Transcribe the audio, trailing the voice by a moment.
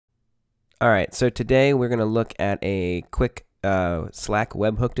All right, so today we're going to look at a quick Slack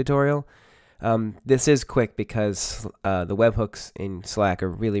webhook tutorial. This is quick because the webhooks in Slack are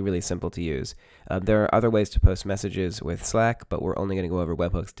really, really simple to use. There are other ways to post messages with Slack, but we're only going to go over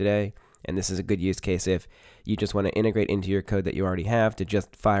webhooks today. And this is a good use case if you just want to integrate into your code that you already have to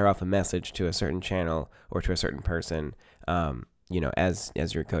just fire off a message to a certain channel or to a certain person, as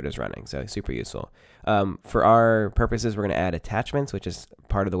your code is running. So super useful. For our purposes, we're going to add attachments, which is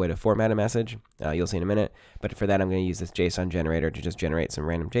part of the way to format a message. You'll see in a minute. But for that, I'm going to use this JSON generator to just generate some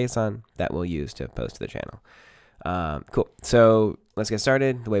random JSON that we'll use to post to the channel. Cool. So let's get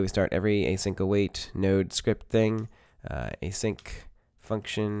started. The way we start every async await node script thing, async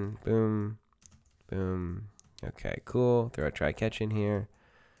function, boom, boom. Okay, cool. Throw a try catch in here.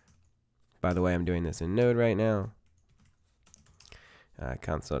 By the way, I'm doing this in Node right now.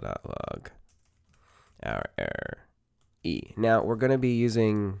 Console.log our error E. Now we're going to be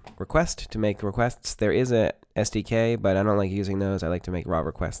using request to make requests. There is a SDK, but I don't like using those. I like to make raw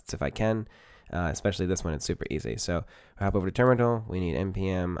requests if I can, especially this one. It's super easy. So hop over to terminal. We need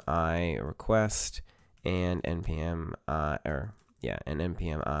npm I request and npm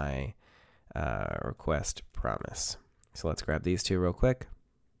npm I request promise. So let's grab these two real quick.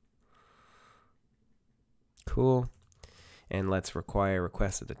 Cool. And let's require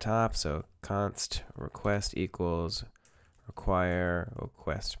request at the top. So const request equals require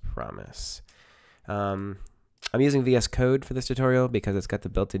request promise. I'm using VS Code for this tutorial because it's got the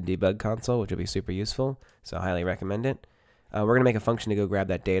built-in debug console, which will be super useful. So I highly recommend it. We're going to make a function to go grab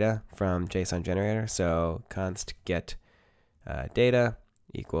that data from JSON generator. So const get data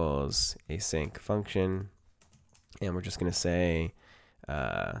equals async function. And we're just going to say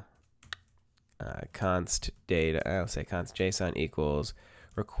const data, I'll say const JSON equals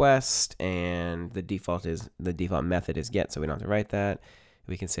request, and the default method is get, so we don't have to write that.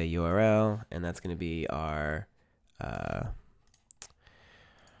 We can say URL, and that's going to be our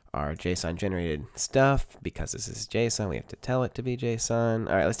JSON generated stuff. Because this is JSON, we have to tell it to be JSON.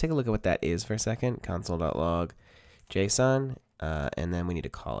 All right, let's take a look at what that is for a second. Console.log JSON, and then we need to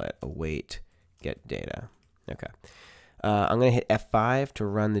call it await get data. Okay. I'm going to hit F5 to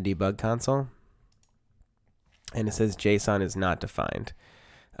run the debug console. And it says JSON is not defined.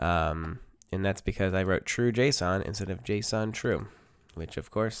 And that's because I wrote true JSON instead of JSON true, which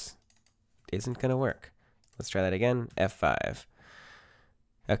of course isn't going to work. Let's try that again. F5.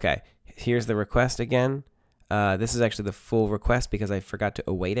 Okay, here's the request again. This is actually the full request because I forgot to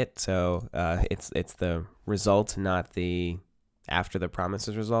await it. So it's the result, not the after the promise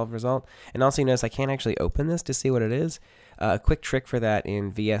is resolved result. And also you notice I can't actually open this to see what it is. A quick trick for that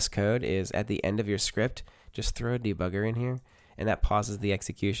in VS Code is at the end of your script, just throw a debugger in here, and that pauses the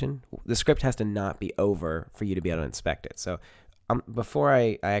execution. The script has to not be over for you to be able to inspect it. So before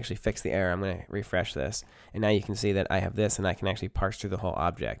I actually fix the error, I'm going to refresh this. And now you can see that I have this, and I can actually parse through the whole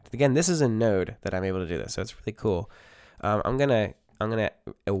object. Again, this is in Node that I'm able to do this, so it's really cool. I'm gonna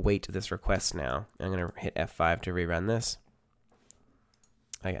await this request now. I'm going to hit F5 to rerun this.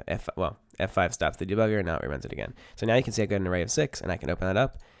 I got F5 stops the debugger, now it reruns it again. So now you can see I got an array of 6, and I can open that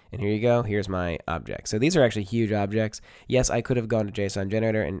up. And here you go. Here's my object. So these are actually huge objects. Yes, I could have gone to JSON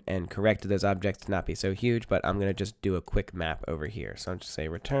generator and corrected those objects to not be so huge, but I'm going to just do a quick map over here. So I'm just say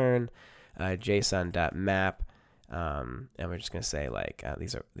return JSON.map, and we're just going to say like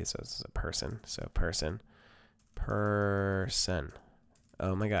this is a person. So person.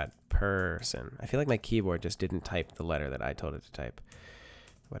 Oh my God, person. I feel like my keyboard just didn't type the letter that I told it to type.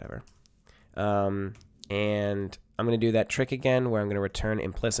 Whatever. And I'm going to do that trick again where I'm going to return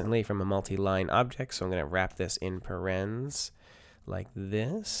implicitly from a multi-line object. So I'm going to wrap this in parens like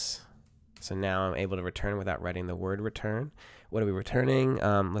this. So now I'm able to return without writing the word return. What are we returning?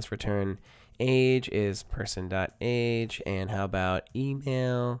 Let's return age is person.age. And how about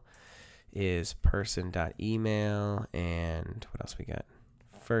email is person.email. And what else we got?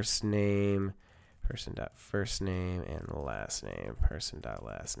 First name, person.first name, and last name,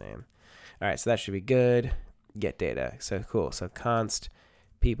 person.last name. All right, so that should be good. Get data. So cool. So const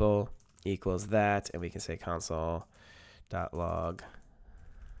people equals that, and we can say console.log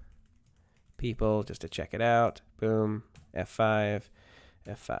people just to check it out. Boom. F5,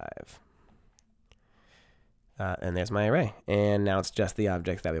 F5. And there's my array. And now it's just the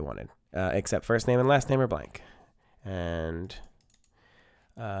objects that we wanted, except first name and last name are blank. And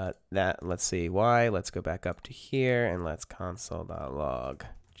let's see why. Let's go back up to here and let's console.log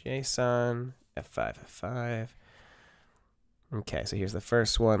JSON, F5, F5. Okay, so here's the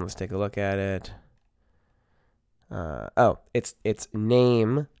first one. Let's take a look at it. It's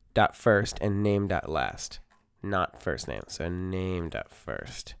name.first and name.last, not first name. So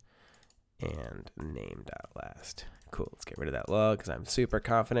name.first and name.last. Cool, let's get rid of that log because I'm super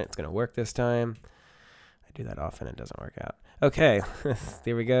confident it's going to work this time. I do that often, it doesn't work out. Okay,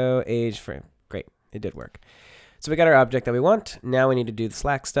 there we go, age frame. Great, it did work. So we got our object that we want. Now we need to do the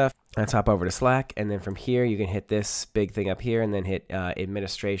Slack stuff. Let's hop over to Slack, and then from here you can hit this big thing up here and then hit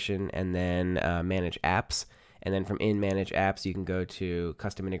administration and then manage apps. And then from in manage apps, you can go to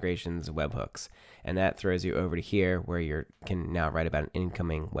custom integrations, webhooks. And that throws you over to here where you can now write about an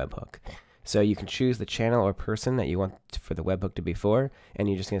incoming webhook. So you can choose the channel or person that you want for the webhook to be for, and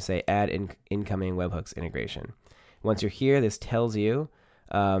you're just going to say add incoming webhooks integration. Once you're here, this tells you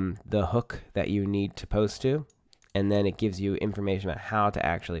the hook that you need to post to, and then it gives you information about how to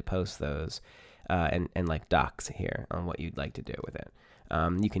actually post those and like docs here on what you'd like to do with it.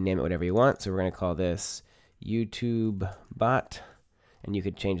 You can name it whatever you want, so we're going to call this YouTube bot, and you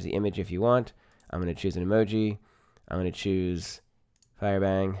could change the image if you want. I'm going to choose an emoji. I'm going to choose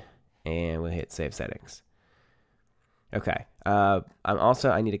Firebang, and we'll hit save settings. Okay. I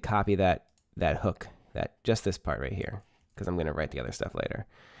need to copy that hook, just this part right here, because I'm going to write the other stuff later.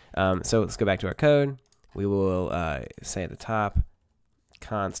 So let's go back to our code. We will say at the top,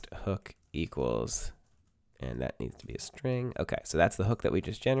 const hook equals, and that needs to be a string. Okay, so that's the hook that we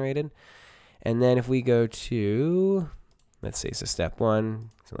just generated. And then if we go to, let's see, so step 1,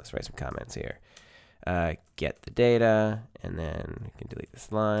 so let's write some comments here. Get the data, and then we can delete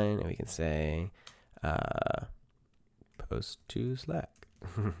this line, and we can say post to Slack.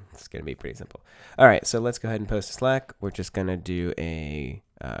 It's going to be pretty simple. All right, so let's go ahead and post to Slack. We're just going to do a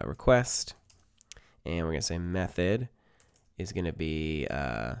request, and we're going to say method is going to be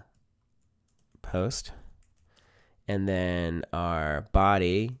post, and then our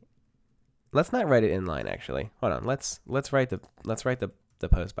body. Let's not write it in line actually. Hold on. Let's write the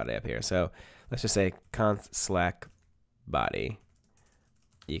post body up here. So let's just say const Slack body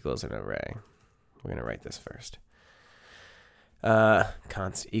equals an array. We're gonna write this first.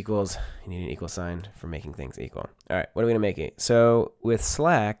 Const equals. You need an equal sign for making things equal. All right. What are we gonna make it? So with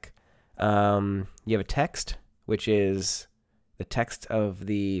Slack, you have a text, which is the text of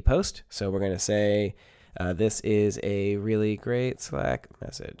the post. So we're gonna say this is a really great Slack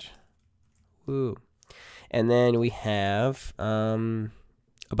message. Woo. And then we have a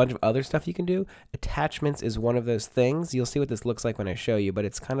bunch of other stuff you can do. Attachments is one of those things. You'll see what this looks like when I show you, but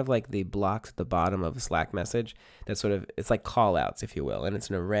it's kind of like the blocks at the bottom of a Slack message. That's sort of, it's like call outs, if you will, and it's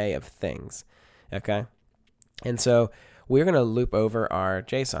an array of things. Okay? And so we're going to loop over our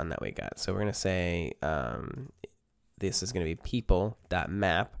JSON that we got. So we're going to say this is going to be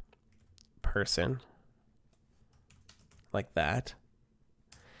people.map person, like that.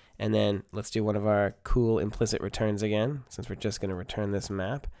 And then let's do one of our cool implicit returns again, since we're just going to return this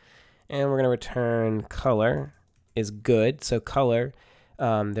map. And we're going to return color is good. So color,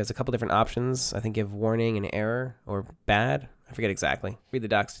 there's a couple different options. I think give warning and error or bad. I forget exactly. Read the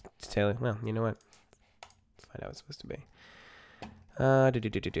docs to tell you. Well, you know what? Let's find out what it's supposed to be.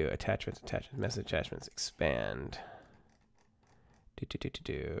 Attachments, message attachments, expand.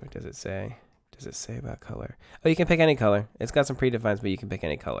 Does it say? Does it say about color? Oh, you can pick any color. It's got some predefines, but you can pick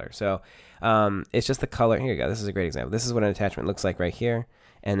any color. So it's just the color. Here you go. This is a great example. This is what an attachment looks like right here.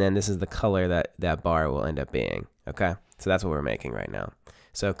 And then this is the color that bar will end up being. Okay? So that's what we're making right now.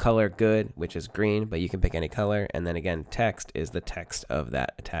 So color good, which is green, but you can pick any color. And then again, text is the text of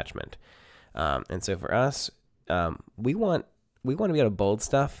that attachment. And so for us, we want to be able to bold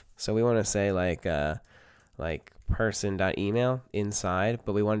stuff. So we want to say like person.email inside,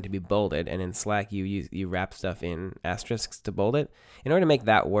 but we want it to be bolded. And in Slack, you wrap stuff in asterisks to bold it. In order to make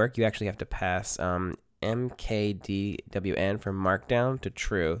that work, you actually have to pass mkdwn for markdown to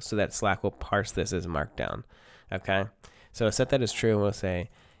true, so that Slack will parse this as markdown. Okay, so set that as true, and we'll say,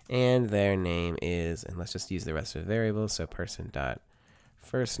 and their name is, and let's just use the rest of the variables. So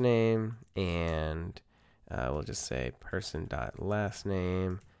person.first name, and we'll just say person.last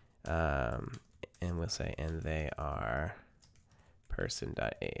name. And we'll say, and they are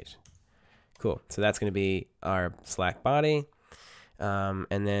person.age. Cool. So that's going to be our Slack body.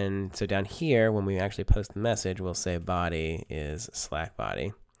 And then, so down here, when we actually post the message, we'll say body is Slack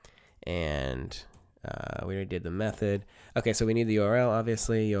body. And we already did the method. Okay, so we need the URL,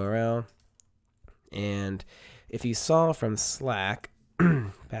 obviously, URL. And if you saw from Slack,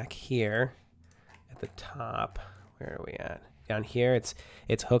 back here at the top, where are we at? Down here, it's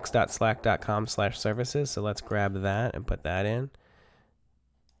hooks.slack.com/services. So let's grab that and put that in.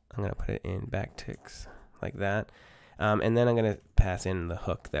 I'm going to put it in backticks like that. And then I'm going to pass in the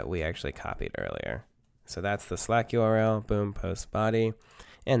hook that we actually copied earlier. So that's the Slack URL, boom, post body.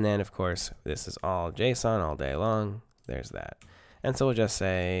 And then, of course, this is all JSON all day long. There's that. And so we'll just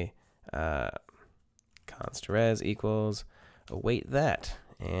say const res equals await that,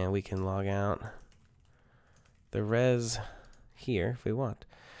 and we can log out the res here if we want.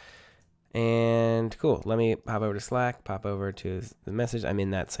 And cool, let me pop over to Slack, pop over to the message. I'm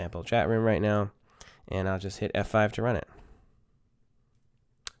in that sample chat room right now, and I'll just hit F5 to run it.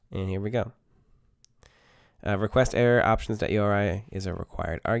 And here we go. Request error options.uri is a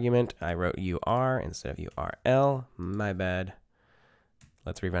required argument. I wrote UR instead of URL. My bad.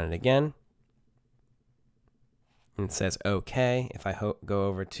 Let's rerun it again. And it says OK. If I go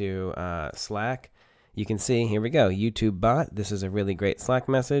over to Slack, you can see, here we go, YouTube bot. This is a really great Slack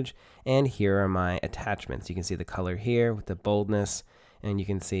message. And here are my attachments. You can see the color here with the boldness, and you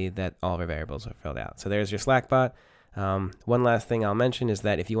can see that all of our variables are filled out. So there's your Slack bot. One last thing I'll mention is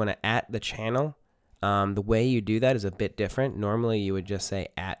that if you want to @ the channel, the way you do that is a bit different. Normally you would just say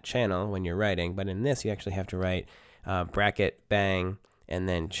 @channel when you're writing, but in this you actually have to write bracket bang and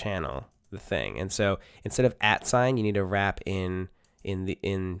then channel the thing. And so instead of @ you need to wrap in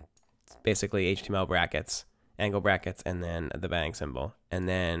basically HTML brackets, angle brackets, and then the bang symbol. And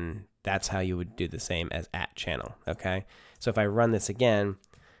then that's how you would do the same as @channel. Okay. So if I run this again,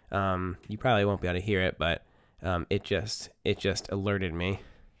 you probably won't be able to hear it, but it just alerted me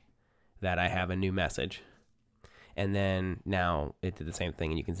that I have a new message. And then now it did the same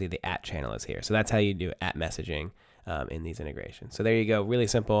thing, and you can see the @channel is here. So that's how you do @messaging in these integrations. So there you go. Really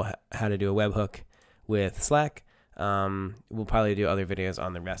simple how to do a webhook with Slack. We'll probably do other videos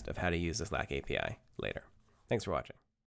on the rest of how to use the Slack API later. Thanks for watching.